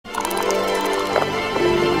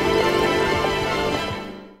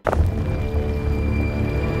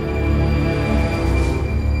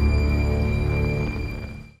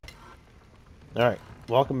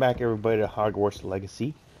Welcome back, everybody, to Hogwarts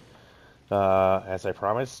Legacy. As I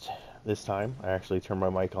promised, this time I actually turned my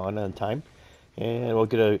mic on time, and we'll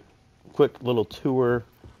get a quick little tour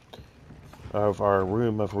of our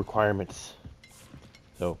room of requirements.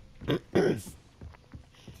 So,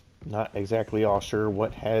 not exactly all sure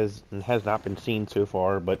what has and has not been seen so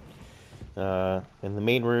far, but in the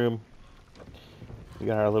main room, we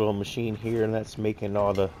got our little machine here, and that's making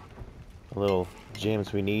all the little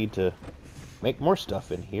gems we need to make more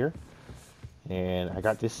stuff in here. And I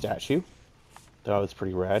got this statue. That was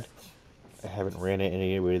pretty rad. I haven't ran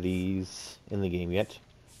any of these in the game yet,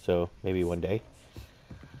 so maybe one day.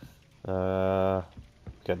 Got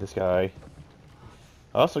this guy.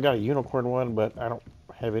 I also got a unicorn one, but I don't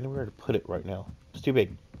have anywhere to put it right now. It's too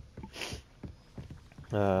big.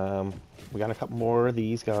 We got a couple more of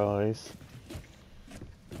these guys.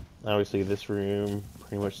 Obviously, this room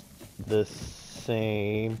pretty much the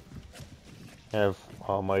same. Have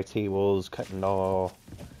all my tables, cutting all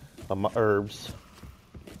of my herbs.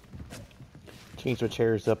 Change my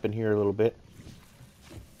chairs up in here a little bit.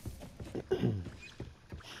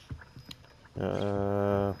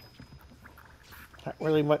 Not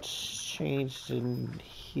really much changed in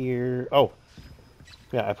here. Oh,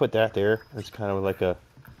 yeah, I put that there. It's kind of like a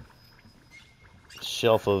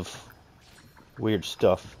shelf of weird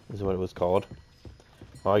stuff, is what it was called.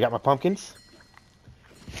 Well, I got my pumpkins.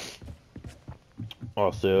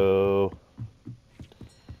 Also,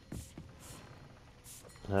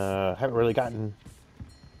 haven't really probably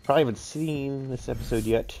haven't seen this episode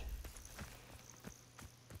yet.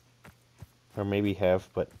 Or maybe have,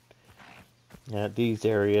 but these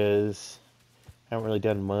areas, haven't really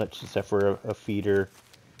done much except for a feeder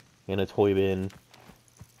and a toy bin.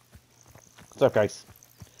 What's up, guys?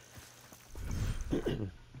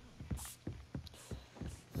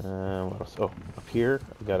 What else? Oh, up here,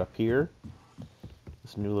 we got up here.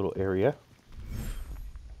 This new little area.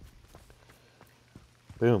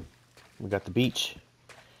 Boom. We got the beach.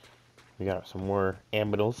 We got some more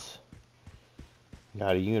aminals. We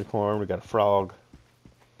got a unicorn. We got a frog.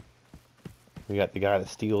 We got the guy that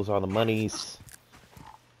steals all the monies.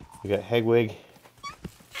 We got Hedwig.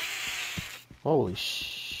 Holy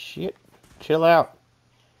shit. Chill out.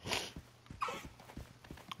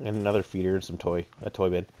 And another feeder and a toy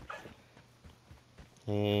bin.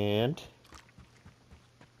 And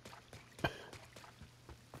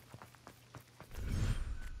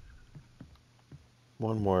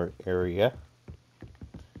one more area.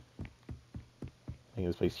 I think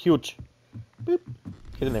this place is huge. Boop.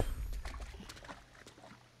 Get in there.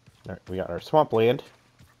 Alright, we got our swampland,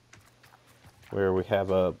 where we have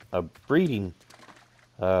a breeding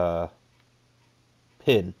pin,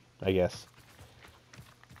 I guess.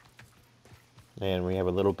 And we have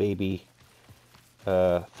a little baby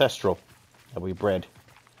thestral that we bred.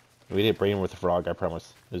 We didn't breed him with a frog, I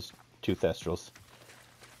promise. There's 2 thestrals.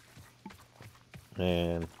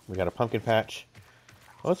 And we got a pumpkin patch.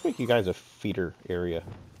 Well, let's make you guys a feeder area.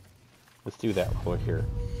 Let's do that over here.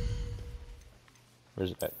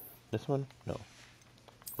 Where's that? This one? No.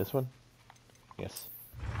 This one? Yes.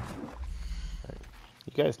 Alright.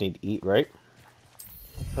 You guys need to eat, right?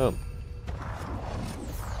 Boom.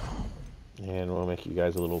 And we'll make you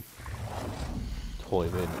guys a little toy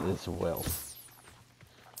bin as well.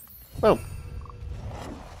 Boom.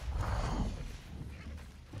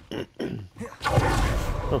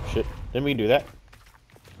 Oh shit, didn't mean to do that.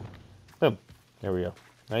 Boom. There we go.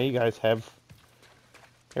 Now you guys have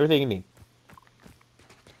everything you need.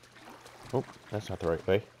 Oh, that's not the right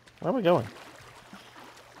way. Where am I going?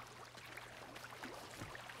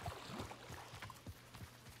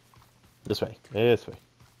 This way. This way.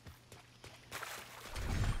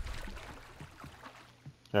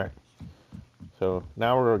 Alright. So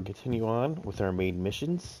now we're going to continue on with our main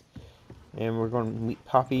missions. And we're going to meet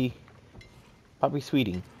Poppy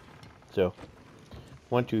Sweeting. So,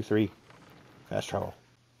 1, 2, 3, fast travel.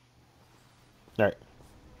 Alright.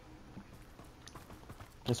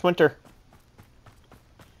 It's winter.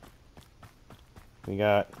 We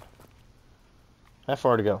got how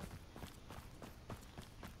far to go?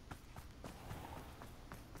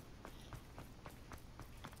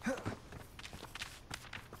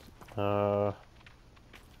 What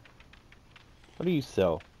do you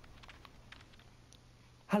sell?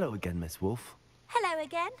 Hello again, Miss Wolf. Hello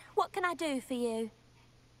again. What can I do for you?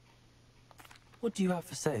 What do you have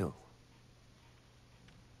for sale?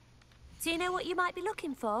 Do you know what you might be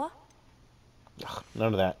looking for? Ugh,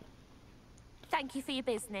 none of that. Thank you for your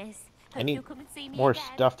business. I Hope need you'll come and see me more again.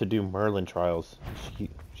 stuff to do Merlin trials.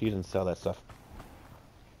 She doesn't sell that stuff.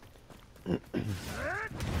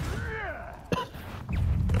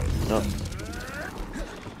 No.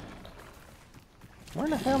 Where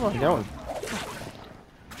the hell am I going?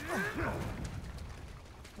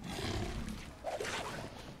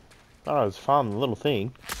 Thought I was following the little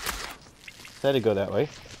thing. Said to go that way.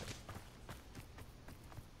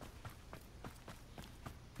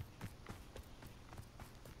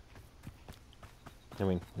 I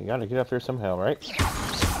mean, we gotta get up there somehow, right?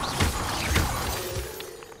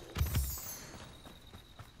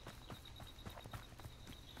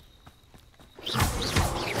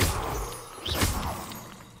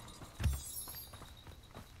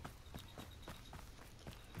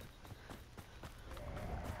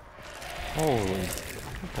 Holy,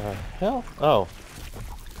 what the hell? Oh.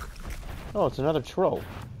 Oh, it's another troll.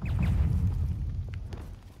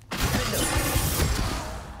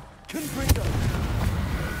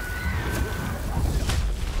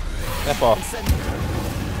 F off.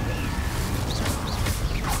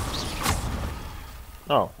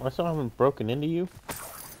 Oh, I saw him broken into you.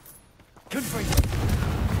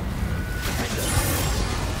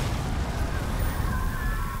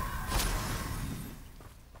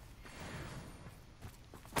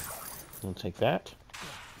 We'll take that.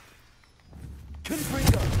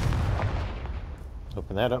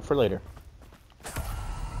 Open that up for later.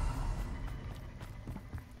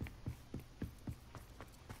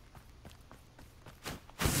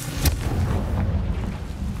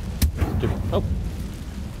 Stupid. Oh!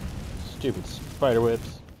 Stupid spider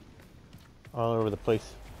webs. All over the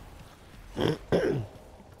place.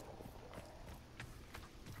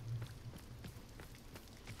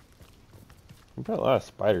 We've got a lot of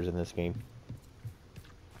spiders in this game.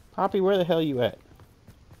 Poppy, where the hell are you at?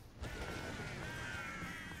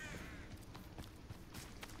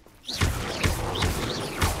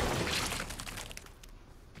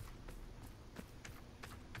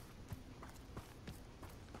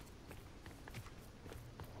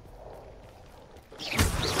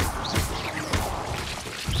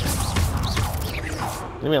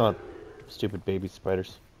 Leave me alone, stupid baby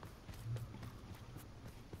spiders.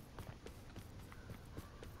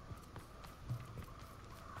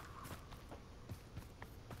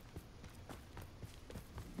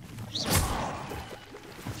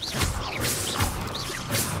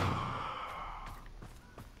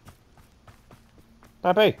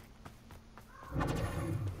 Bye-bye.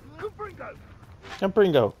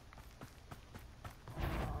 Jumpringo.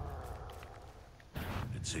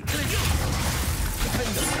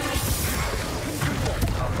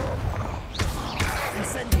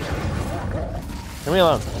 Leave me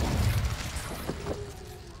alone.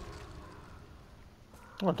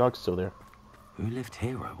 Oh, dog's still there. Who lived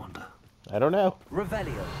here, I wonder? I don't know.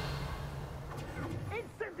 Revelio.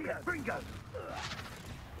 Incendio. Gringo.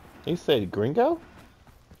 You said gringo?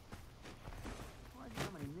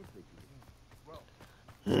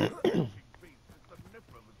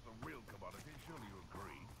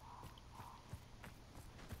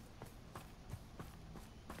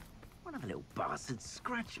 One of the little bastards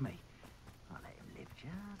scratched me. I let him live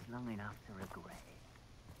just long enough to regret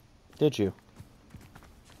it. Did you?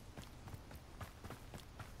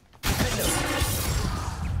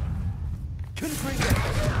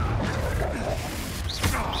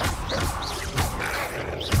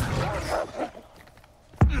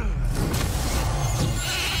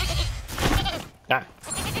 Ah!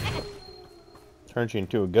 Turns you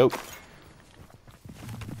into a goat.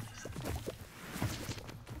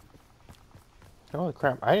 Holy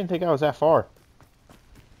crap, I didn't think I was that far.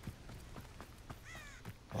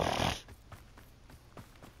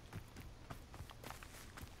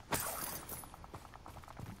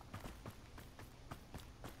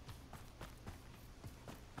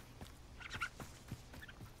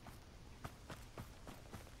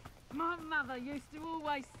 My mother used to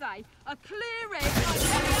always say, a clear head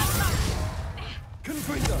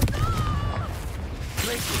Confringo.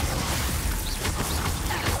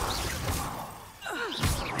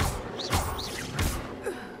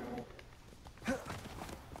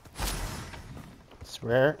 I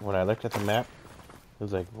swear, when I looked at the map, it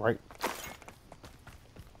was like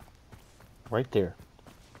right there.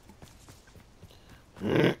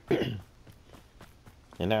 And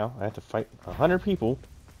now I have to fight 100 people.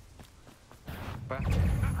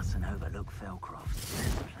 Mustn't overlook Felcroft.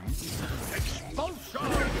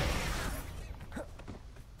 Expulsion!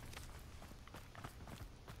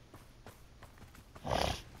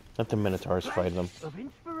 Let the Minotaurs fight them. Of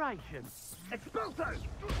inspiration. Expulso!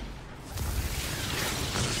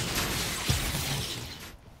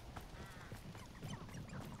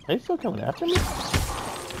 Are you still coming after me?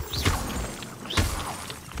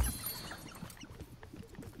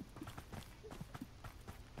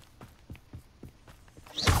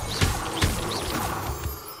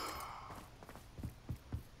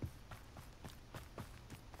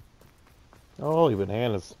 Holy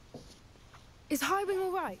bananas. Is Highwing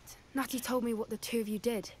all right? Natty told me what the two of you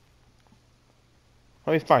did.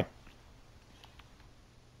 Oh, he's fine.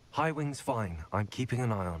 Highwing's fine. I'm keeping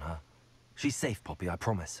an eye on her. She's safe, Poppy, I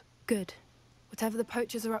promise. Good. Whatever the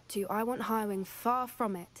poachers are up to, I want Highwing far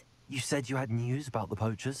from it. You said you had news about the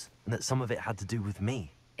poachers, and that some of it had to do with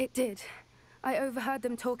me. It did. I overheard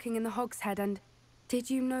them talking in the Hogshead, and did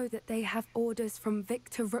you know that they have orders from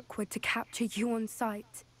Victor Rookwood to capture you on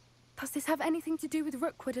sight? Does this have anything to do with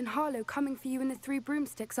Rookwood and Harlow coming for you in the Three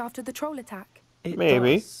Broomsticks after the troll attack? It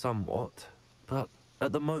Maybe. does somewhat, but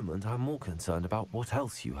at the moment I'm more concerned about what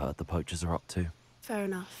else you heard the poachers are up to. Fair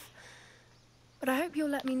enough. But I hope you'll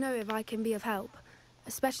let me know if I can be of help,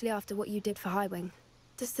 especially after what you did for Highwing.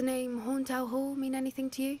 Does the name Horntail Hall mean anything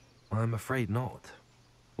to you? I'm afraid not.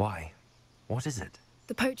 Why? What is it?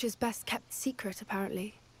 The poacher's best kept secret,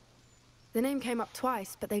 apparently. The name came up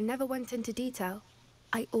twice, but they never went into detail.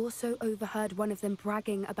 I also overheard one of them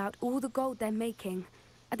bragging about all the gold they're making,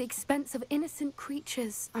 at the expense of innocent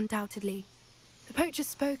creatures, undoubtedly. The poacher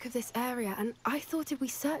spoke of this area, and I thought if we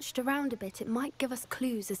searched around a bit, it might give us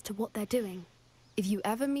clues as to what they're doing. If you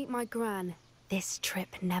ever meet my gran, this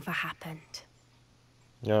trip never happened.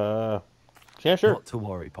 Yeah, sure. Not to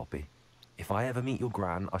worry, Poppy. If I ever meet your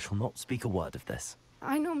gran, I shall not speak a word of this.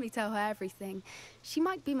 I normally tell her everything. She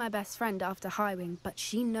might be my best friend after Highwing, but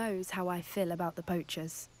she knows how I feel about the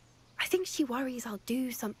poachers. I think she worries I'll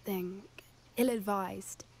do something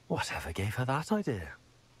ill-advised. Whatever gave her that idea?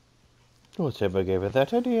 Whatever gave it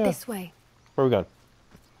that idea? This way. Where are we going?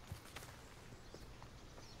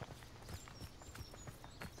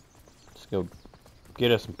 Let's go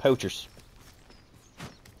get us some poachers.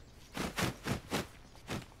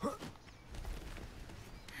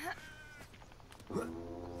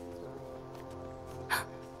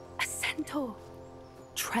 A centaur.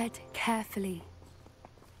 Tread carefully.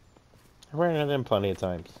 I ran into them plenty of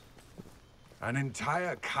times. An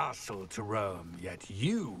entire castle to roam, yet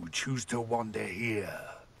you choose to wander here.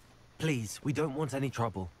 Please, we don't want any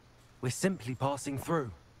trouble. We're simply passing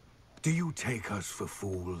through. Do you take us for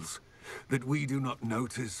fools? That we do not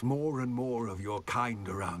notice more and more of your kind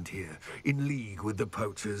around here, in league with the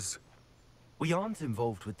poachers? We aren't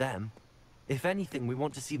involved with them. If anything, we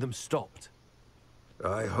want to see them stopped.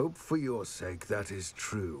 I hope for your sake that is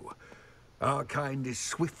true. Our kind is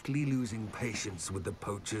swiftly losing patience with the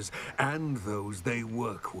poachers and those they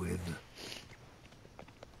work with.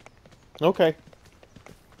 Okay.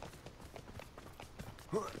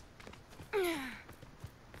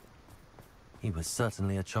 He was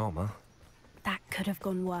certainly a charmer. That could have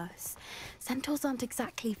gone worse. Centaurs aren't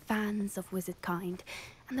exactly fans of wizard kind,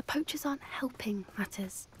 and the poachers aren't helping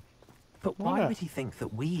matters. But why Yeah. would he think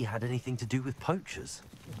that we had anything to do with poachers?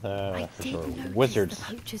 I did for notice wizards.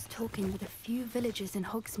 the poachers talking with a few villagers in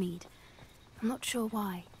Hogsmeade. I'm not sure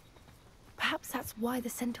why. Perhaps that's why the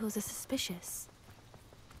centaurs are suspicious.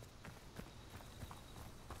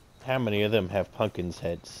 How many of them have pumpkins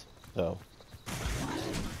heads, though?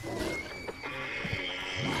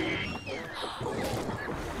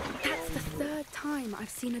 That's the third time I've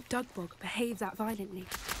seen a dugbog behave that violently.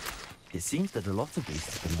 It seems that a lot of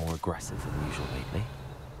beasts have been more aggressive than usual lately.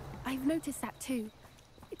 I've noticed that too.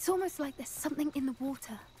 It's almost like there's something in the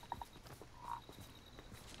water.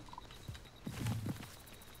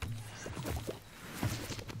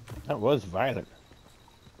 That was violent.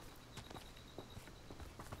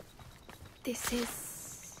 This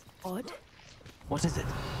is odd. What is it?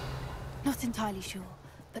 Not entirely sure,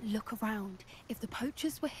 but look around. If the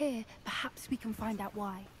poachers were here, perhaps we can find out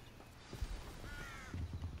why.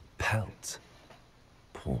 Pelts.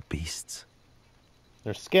 Poor beasts.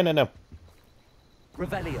 They're skinning them.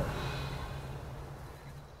 Revelio.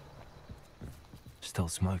 Still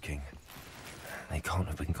smoking. They can't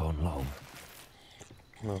have been gone long.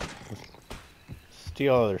 Well,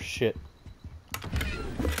 steal all their shit.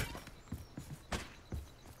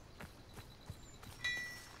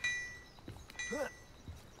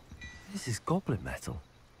 This is goblin metal.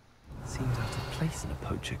 Seems out of place in a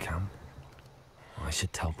poacher camp. I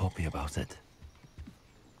should tell Poppy about it.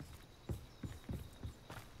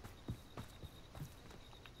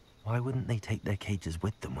 Why wouldn't they take their cages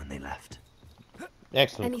with them when they left?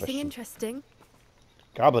 Excellent Anything question. interesting?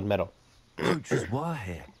 Goblin metal. Poachers were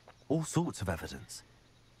here. All sorts of evidence.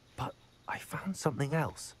 But I found something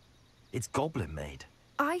else. It's goblin made.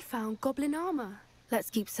 I found goblin armor. Let's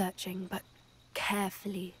keep searching, but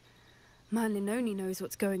carefully. Merlin only knows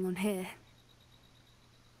what's going on here.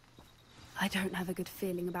 I don't have a good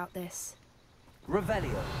feeling about this.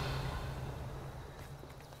 Revelio.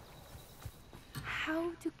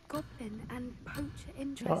 How do goblin and poacher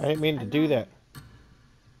interests Oh, I didn't mean to do align? that.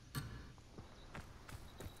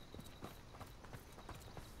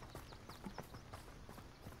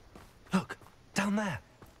 there.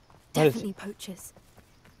 What is Definitely poachers.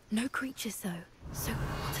 No creatures, though. So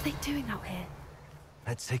what are they doing out here?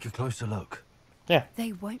 Let's take a closer look. Yeah.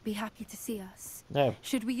 They won't be happy to see us. No.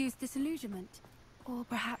 Should we use disillusionment? Or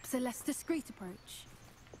perhaps a less discreet approach?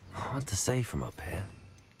 Hard to say from up here.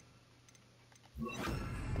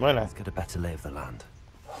 Why not? Let's get a better lay of the land.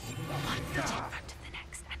 One foot in front of the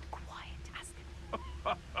next and quiet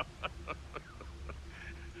as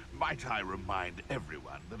Might I remind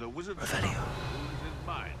everyone that a wizard's Revelio. rule is his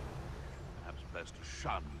mind. Perhaps best to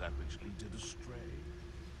shun that which leads it astray.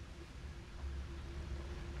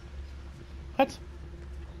 What?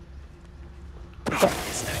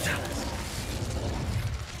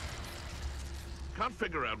 Can't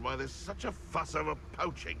figure out why there's such a fuss over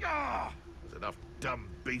poaching. Ah, there's enough dumb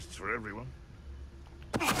beasts for everyone.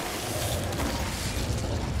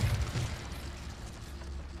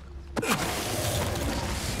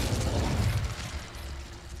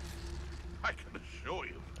 I can assure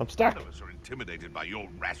you, I'm stuck. none of us are intimidated by your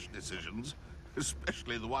rash decisions,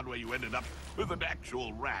 especially the one where you ended up with an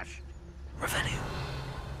actual rash. Revelio.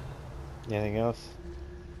 Anything else?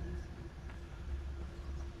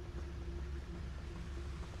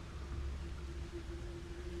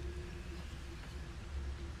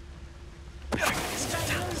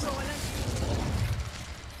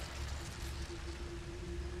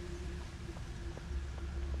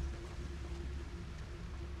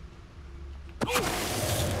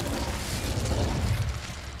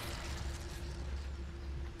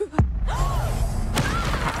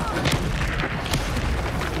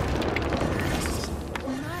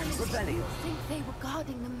 I think they were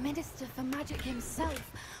guarding the Minister for Magic himself.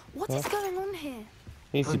 What is going on here?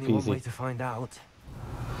 Easy Only one way peasy. to find out.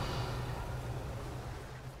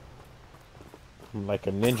 I'm like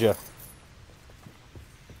a ninja.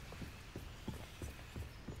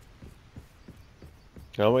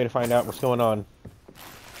 The only way to find out what's going on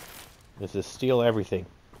is to steal everything.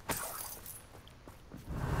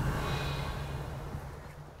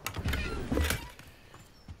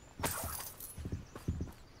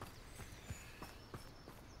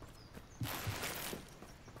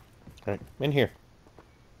 Alright, in here.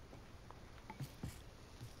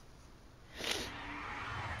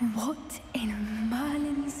 What in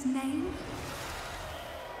Merlin's name?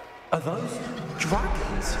 Are those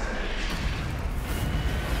dragons?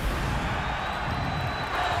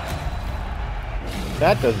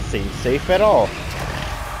 That doesn't seem safe at all.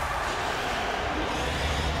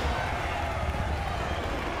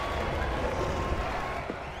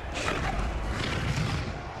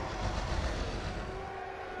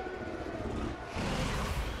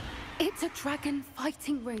 It's a dragon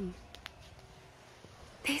fighting ring.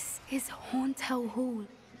 This is Hauntel Hall.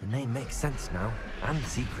 The name makes sense now, and the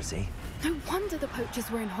secrecy. No wonder the poachers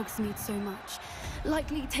were in Hogsmeade so much.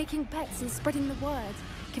 Likely taking bets and spreading the word,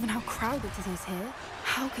 given how crowded it is here.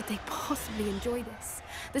 How could they possibly enjoy this?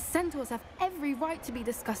 The centaurs have every right to be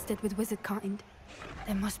disgusted with wizard kind.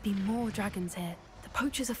 There must be more dragons here. The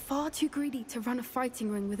poachers are far too greedy to run a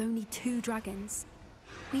fighting ring with only 2 dragons.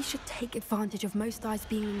 We should take advantage of most eyes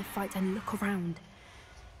being in the fight and look around.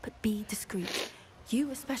 But be discreet. You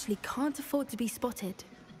especially can't afford to be spotted.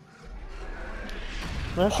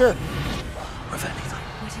 Not sure. Revelio.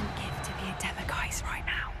 I wouldn't give to be a Demiguise right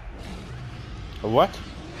now. A what?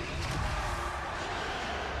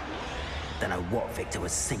 Don't know what Victor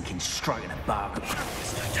was thinking, striking a bargain.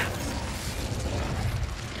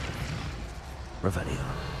 Revelio.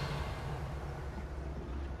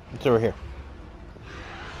 It's over here.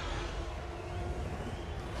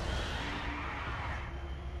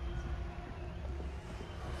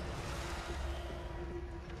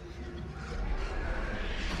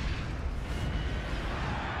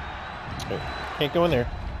 Okay, can't go in there.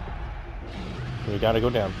 We gotta go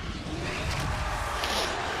down.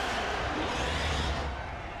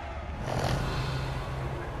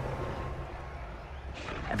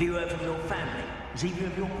 Have you heard from your family? Has either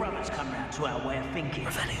of your brothers come round to our way of thinking?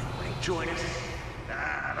 Revelio. Will they join us?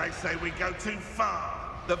 Ah, they say we go too far.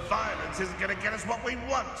 The violence isn't going to get us what we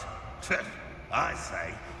want. I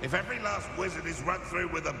say, if every last wizard is run through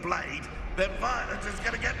with a blade, then violence is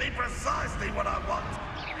going to get me precisely what I want.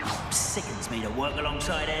 Sickens me to work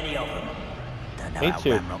alongside any of them. Don't know Me how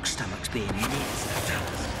too. Ramrock's stomach's being in it.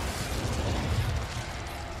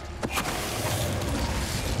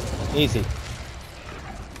 Easy.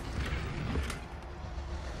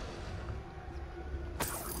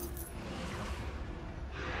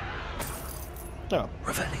 Oh,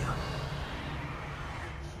 Revelio.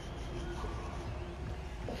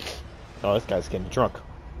 oh, this guy's getting drunk.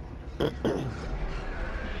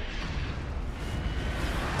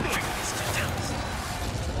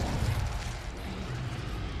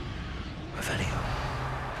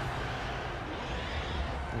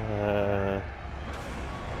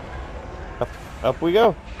 Up we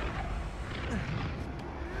go.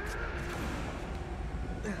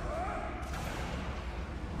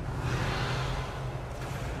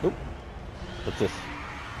 Oop. What's this?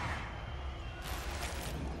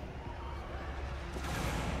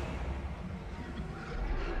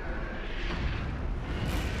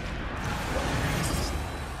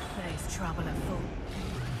 There's trouble afoot.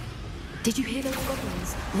 Did you hear those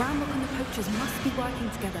goblins? Ramrock and the poachers must be working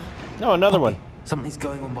together. No, another one. Something's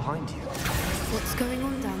going on behind you. What's going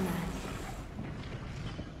on down there?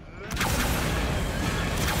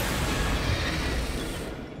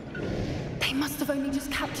 They must have only just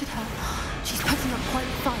captured her. She's putting up quite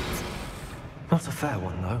a fight. Not a fair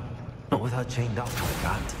one, though. Not with her chained up like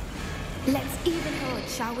that. Let's even her out,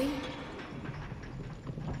 shall we?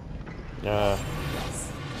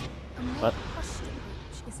 What?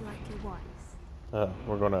 Is likely wise.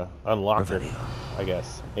 We're gonna unlock her, Revelio. I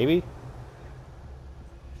guess. Maybe?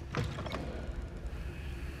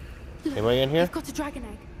 Look, Anybody in here? We've got a dragon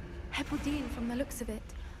egg. Hebridean from the looks of it.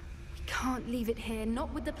 We can't leave it here,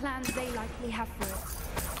 not with the plans they likely have for it.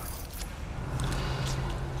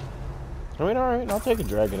 I mean, alright, I'll take a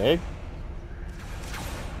dragon egg.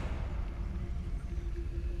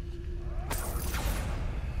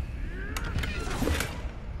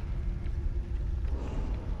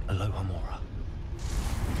 Aloha Mora.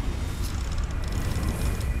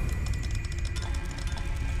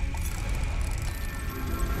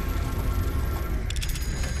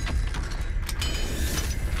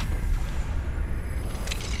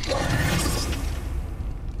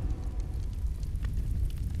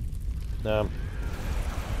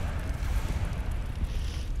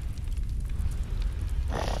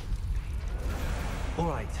 All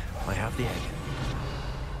right, I have the egg.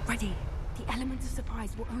 Ready. The element of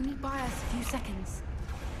surprise will only buy us a few seconds.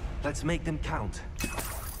 Let's make them count.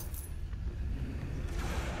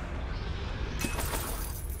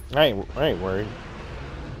 I ain't worried.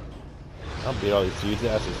 I'll beat all these dudes'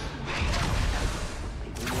 asses.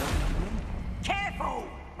 Careful!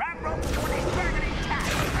 Ramrock's got his dragon intact!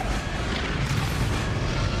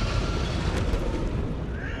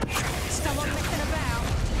 Someone messing about.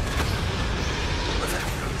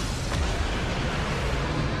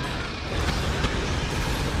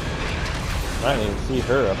 I didn't even see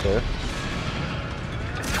her up there.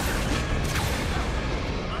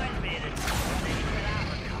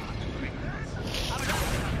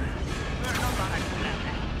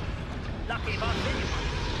 Lucky if I see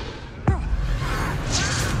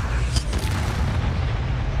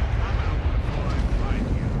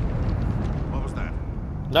What was that?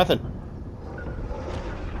 Nothing.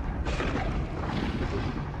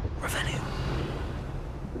 Revelio.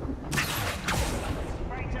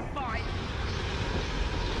 Ready to fight.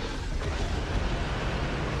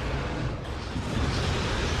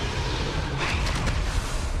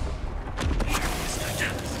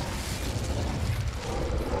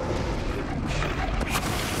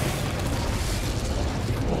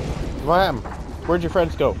 What happened? Where'd your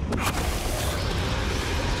friends go?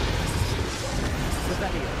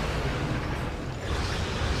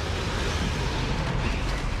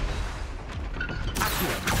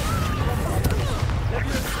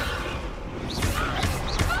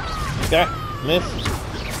 Okay, miss.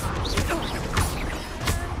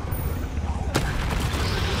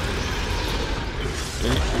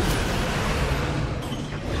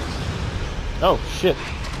 Oh shit.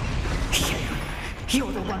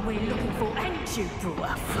 You're the one we're looking for, ain't you, poor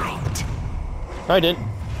friend? I did.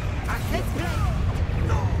 Let's play.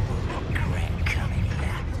 Regret coming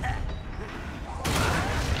here.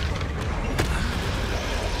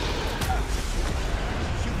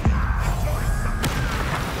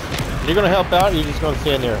 You're gonna help out, or you're just gonna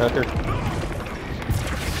stand there, hooker?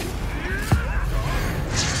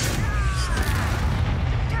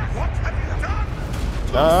 What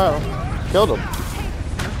have you done? Killed him.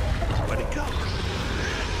 Where'd it go?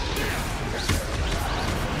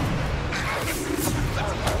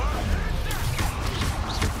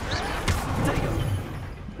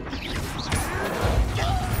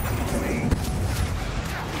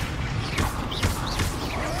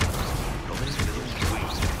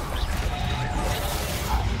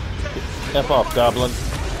 F off, goblin.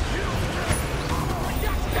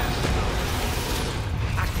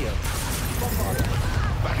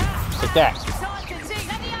 Take that.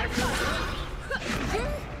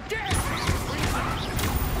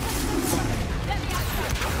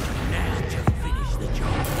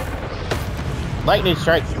 Lightning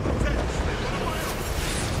strike.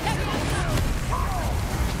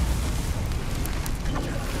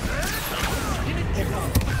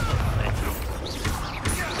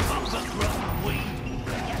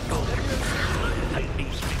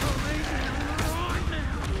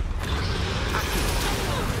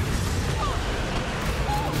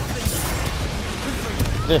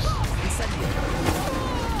 this?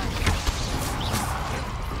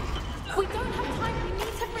 We don't have time. We need to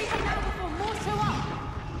free her now before more show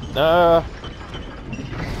up.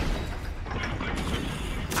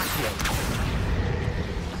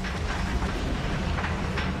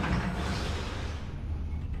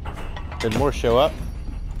 Did more show up?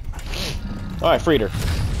 Oh, I freed her.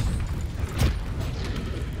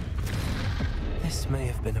 This may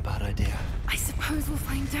have been a bad idea. I suppose we'll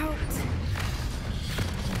find out.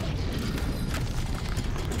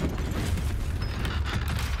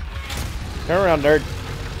 Turn around, nerd.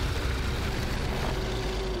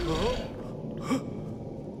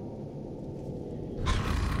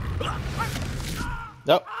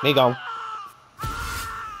 Nope, me gone.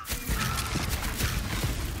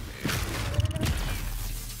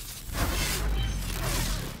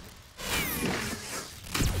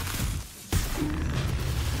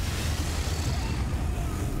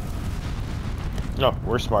 No,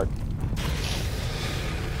 we're smart.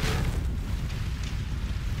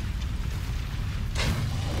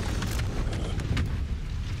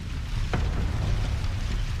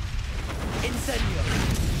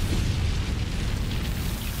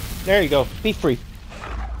 There you go. Be free.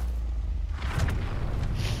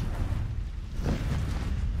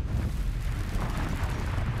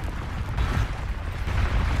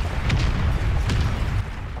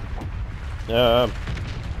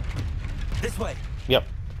 This way. Yep,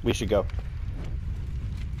 we should go.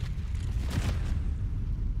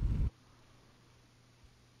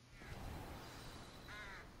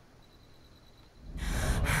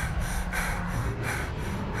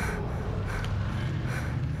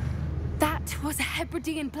 That was a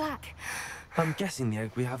Hebridean black. I'm guessing the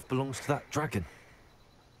egg we have belongs to that dragon.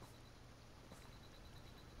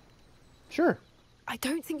 Sure. I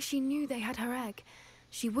don't think she knew they had her egg.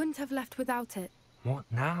 She wouldn't have left without it. What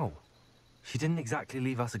now? She didn't exactly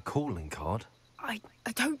leave us a calling card. I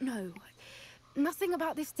don't know. Nothing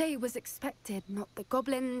about this day was expected. Not the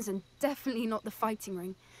goblins, and definitely not the fighting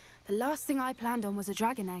ring. The last thing I planned on was a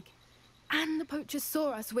dragon egg. And the poachers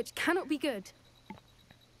saw us, which cannot be good.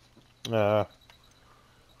 The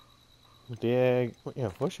egg. Yeah,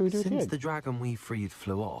 what should we do with the Since egg? the dragon we freed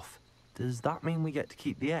flew off, does that mean we get to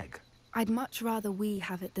keep the egg? I'd much rather we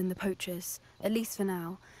have it than the poachers, at least for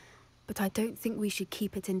now. But I don't think we should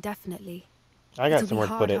keep it indefinitely. I got It'll somewhere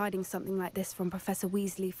be to hard put it. hiding something like this from Professor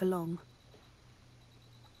Weasley for long.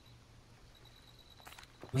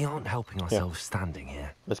 We aren't helping ourselves standing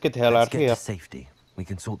here. Let's get the hell Let's out of get here. to safety. We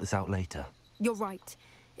can sort this out later. You're right.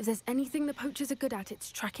 If there's anything the poachers are good at,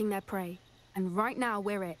 it's tracking their prey. And right now,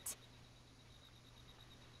 we're it.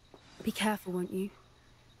 Be careful, won't you?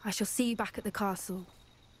 I shall see you back at the castle.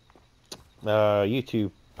 You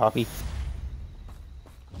too, Poppy.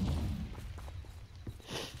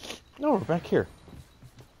 No, we're back here.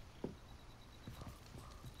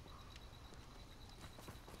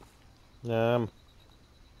 Alright.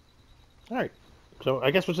 So I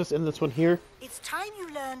guess we'll just end this one here. It's time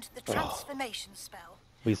you learned the transformation spell.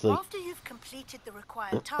 Weasley. After you've completed the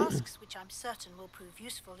required tasks, which I'm certain will prove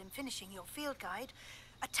useful in finishing your field guide,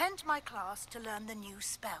 attend my class to learn the new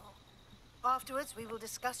spell. Afterwards, we will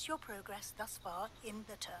discuss your progress thus far in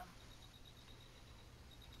the term.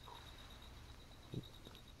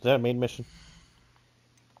 Is that a main mission?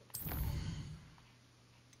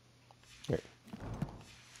 Here.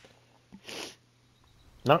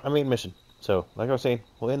 Not a main mission. So, like I was saying,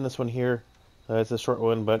 we'll end this one here. It's a short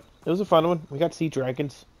one, but it was a fun one. We got to see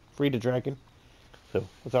dragons. Freed a dragon. So,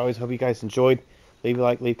 as always, hope you guys enjoyed. Leave a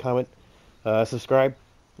like, leave a comment. Subscribe.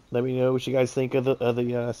 Let me know what you guys think of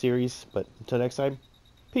the series. But until next time,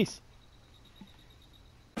 peace.